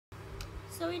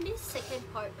So in this second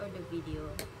part of the video,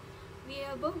 we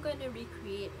are both gonna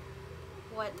recreate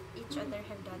what each other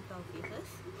have done to our faces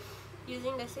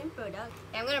using the same product.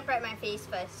 I'm gonna prep my face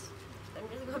first. I'm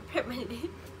just gonna prep my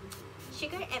lip.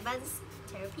 Sugar Advanced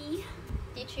Therapy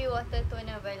Tea tree water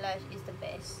toner by Lush is the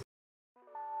best.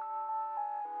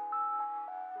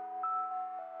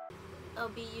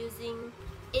 I'll be using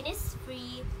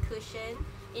Innisfree cushion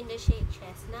in the shade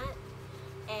Chestnut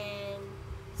and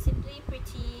Simply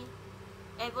Pretty,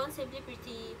 Avon Simply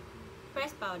Pretty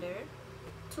pressed powder,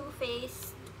 Too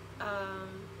Faced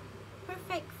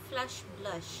Perfect Flush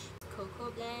Blush,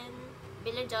 Cocoa Blend, $1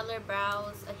 Billion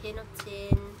Brows, a hint of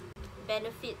tint,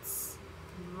 Benefits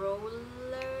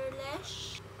Roller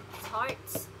Lash,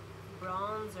 Tarte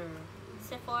Bronzer,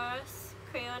 Sephora's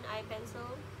Crayon Eye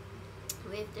Pencil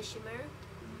with the shimmer,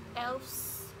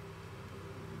 Elf's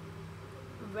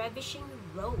Ravishing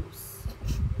Rose,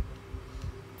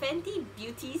 Fenty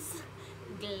Beauty's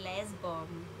Glass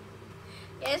Balm.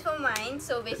 Yes, for mine,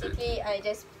 so basically I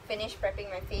just finished prepping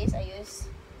my face. I use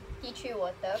tea tree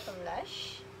water from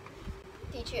Lush,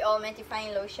 tea tree all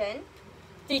mattifying lotion,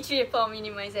 tea tree pore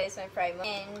minimizer as my primer,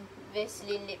 and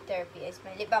vaseline lip therapy as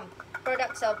my lip balm.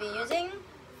 Products I'll be using: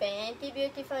 Fenty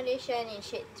Beauty foundation in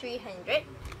shade 300,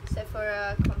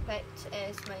 Sephora compact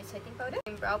as my setting powder,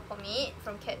 brow pomade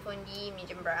from Kat Von D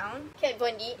medium brown, Kat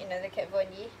Von D, another Kat Von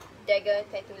D, dagger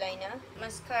tattoo liner,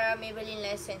 mascara Maybelline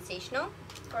Lash sensational.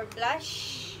 For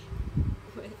blush,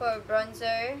 for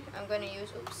bronzer, I'm gonna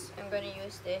use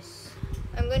this.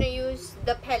 I'm gonna use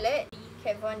the palette,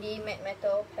 Kat Von D matte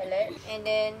metal palette, and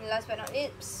then last but not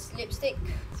least, lipstick,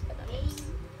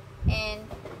 and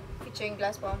featuring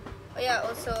glass balm. Oh yeah,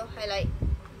 also highlight.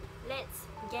 Let's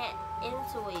get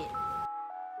into it.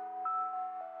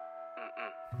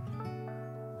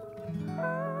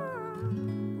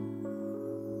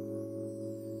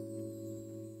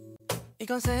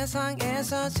 이건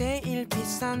세상에서 제일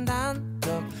비싼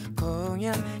단독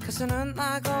공연 가수는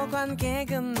나고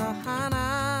관객은 너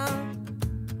하나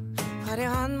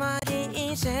화려한 말이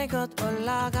이제 곧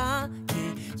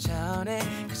올라가기 전에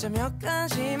그저 몇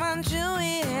가지만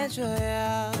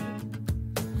주의해줘요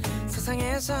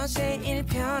세상에서 제일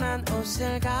편한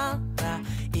옷을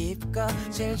갈아입고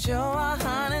제일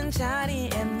좋아하는 자리에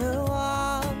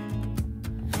누워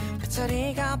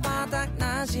배터리가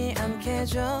바닥나지 않게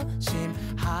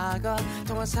조심하고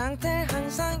통화 상태를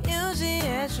항상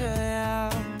유지해줘요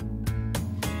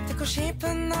듣고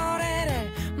싶은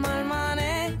노래를 말만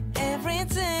해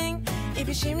Everything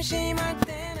입이 심심할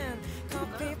때는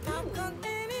커피, 팝콘,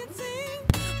 anything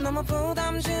너무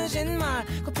부담 주진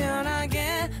말고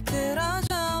편하게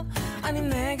들어줘 아님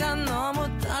내가 너무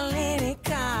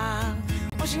떨리니까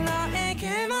오직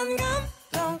너에게만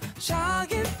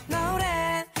감동적인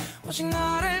노래 오직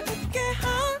너를 웃게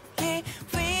하기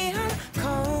위한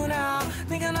코너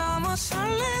네가 너무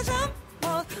설레져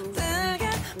못 들게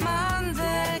만들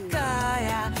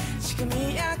거야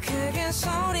지금이야 크게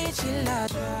소리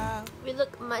질러줘 We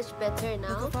look much better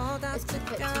now as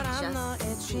compared to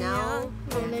just now.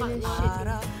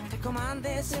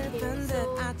 달콤한데 슬픈 듯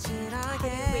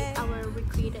아찔하게 Our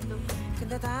recreated look.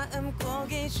 근데 다음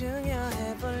곡이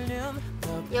중요해 볼륨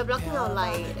You're blocking our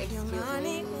light, excuse me.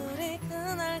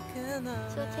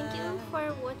 So thank you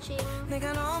for watching. Tell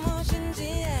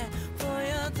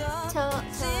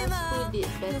us who did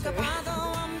better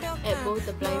at both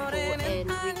the blindfold and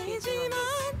recreating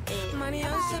our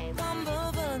looks. And bye.